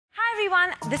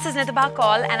everyone, this is Nitibha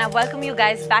Kaul and I welcome you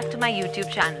guys back to my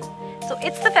YouTube channel. So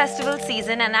it's the festival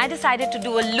season and I decided to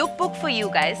do a lookbook for you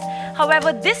guys.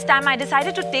 However, this time I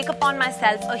decided to take upon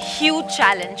myself a huge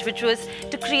challenge, which was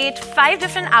to create 5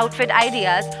 different outfit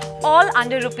ideas all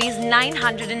under rupees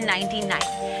 999.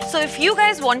 So if you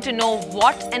guys want to know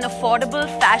what an affordable,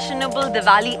 fashionable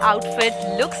Diwali outfit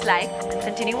looks like,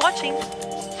 continue watching.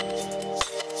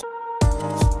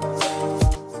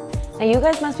 Now you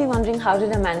guys must be wondering, how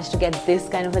did I manage to get this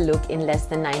kind of a look in less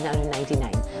than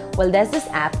 999? Well, there's this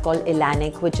app called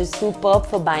Elanic which is superb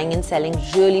for buying and selling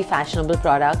really fashionable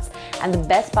products, and the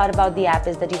best part about the app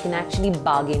is that you can actually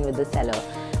bargain with the seller.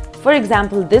 For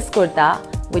example, this kurta,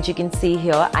 which you can see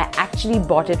here, I actually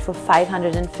bought it for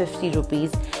 550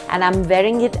 rupees and I'm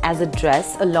wearing it as a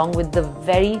dress along with the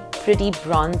very pretty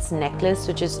bronze necklace,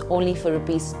 which is only for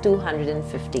rupees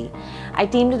 250. I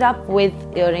teamed it up with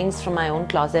earrings from my own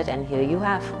closet, and here you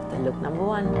have the look number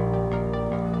 1.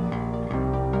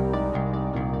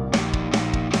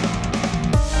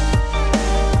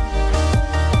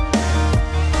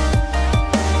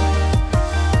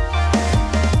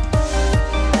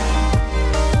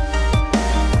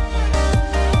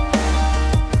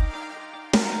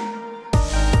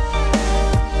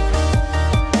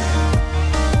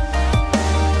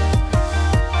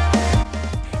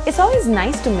 It's always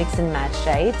nice to mix and match,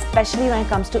 right? Especially when it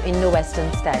comes to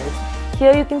Indo-Western styles.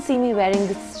 Here you can see me wearing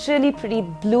this really pretty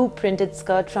blue printed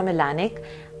skirt from Elanic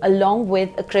along with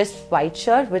a crisp white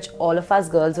shirt, which all of us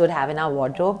girls would have in our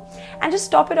wardrobe. And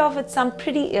just top it off with some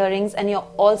pretty earrings and you're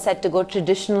all set to go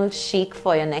traditional chic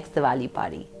for your next Diwali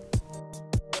party.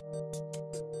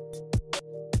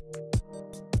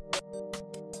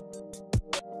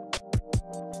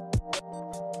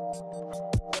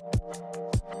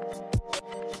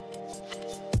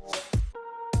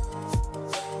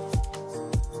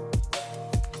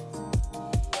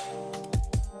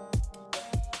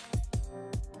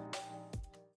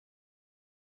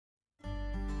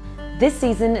 This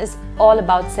season is all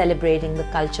about celebrating the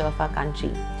culture of our country,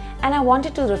 and I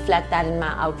wanted to reflect that in my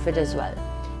outfit as well.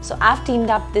 So I've teamed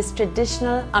up this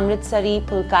traditional Amritsari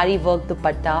Phulkari work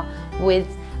dupatta with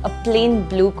a plain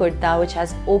blue kurta which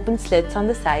has open slits on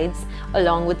the sides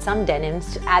along with some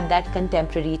denims to add that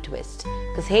contemporary twist.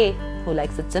 Because hey, who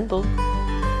likes it simple?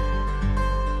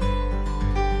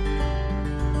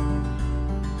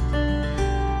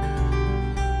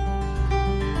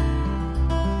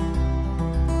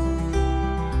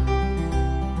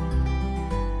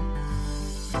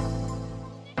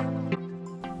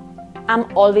 I'm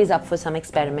always up for some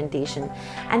experimentation,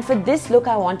 and for this look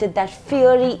I wanted that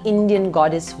fiery Indian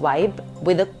goddess vibe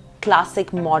with a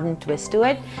classic modern twist to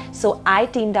it. So I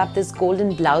teamed up this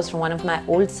golden blouse from one of my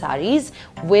old saris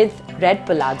with red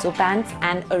palazzo pants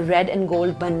and a red and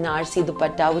gold Banarsi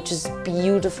dupatta, which is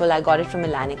beautiful. I got it from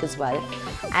Elanic as well.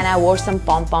 And I wore some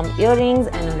pom-pom earrings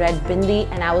and a red bindi,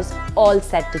 and I was all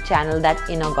set to channel that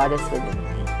inner goddess within me.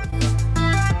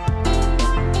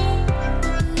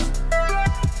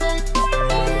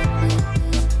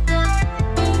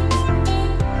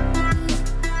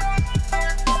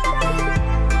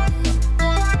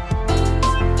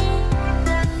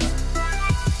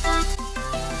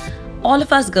 All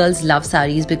of us girls love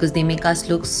saris because they make us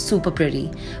look super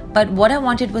pretty. But what I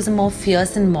wanted was a more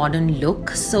fierce and modern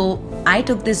look. So I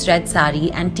took this red sari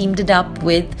and teamed it up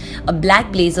with a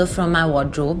black blazer from my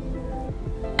wardrobe.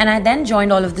 And I then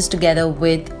joined all of this together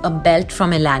with a belt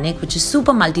from Elanic, which is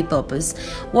super multi-purpose.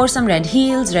 Wore some red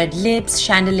heels, red lips,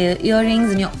 chandelier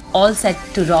earrings, and you're all set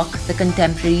to rock the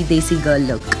contemporary Desi girl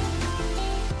look.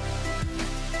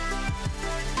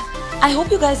 I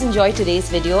hope you guys enjoyed today's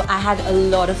video. I had a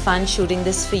lot of fun shooting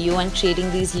this for you and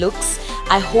creating these looks.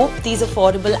 I hope these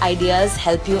affordable ideas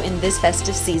help you in this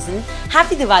festive season.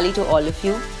 Happy Diwali to all of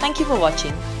you. Thank you for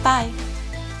watching. Bye.